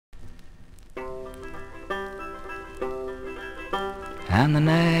On the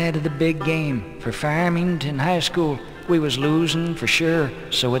night of the big game for Farmington High School, we was losing for sure,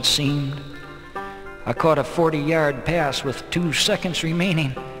 so it seemed. I caught a 40-yard pass with 2 seconds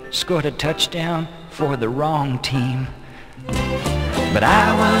remaining, scored a touchdown for the wrong team. But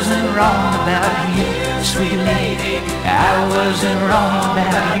I wasn't wrong about you, sweet lady. I wasn't wrong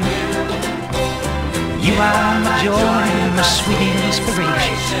about you. You are my joy and my sweet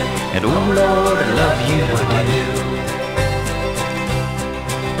inspiration, and oh Lord, I love you, I do.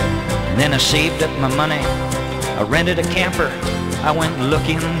 Then I saved up my money, I rented a camper, I went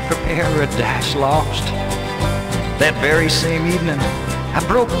looking for Paradise Lost. That very same evening, I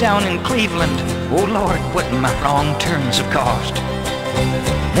broke down in Cleveland. Oh Lord, what my wrong turns have cost.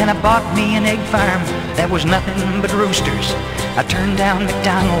 Then I bought me an egg farm that was nothing but roosters. I turned down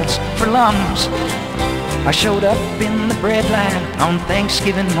McDonald's for lums. I showed up in the bread line on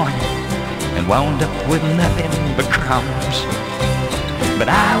Thanksgiving morning and wound up with nothing but crumbs. But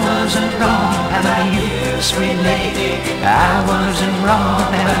I wasn't wrong about you, sweet lady. I wasn't wrong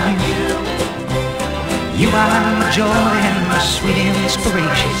about you. You are my joy and my sweet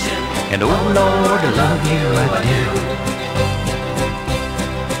inspiration, and oh Lord, I love you, I do.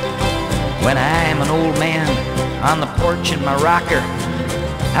 When I'm an old man on the porch in my rocker,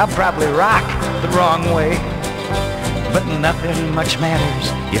 I'll probably rock the wrong way. But nothing much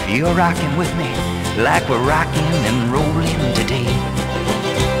matters if you're rocking with me like we're rocking and rolling today.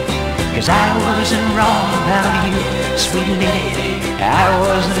 'Cause I wasn't wrong about you, sweet lady. I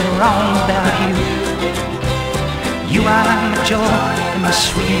wasn't wrong about you. You are my joy and my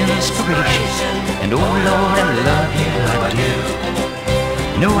sweet inspiration, and oh Lord, I love you, I do.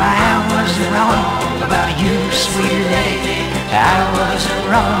 No, I wasn't wrong about you, sweet lady. I wasn't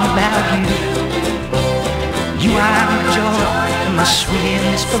wrong about you. You are my joy and my sweet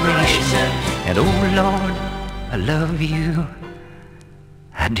inspiration, and oh Lord, I love you,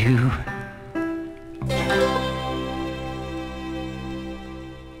 I do.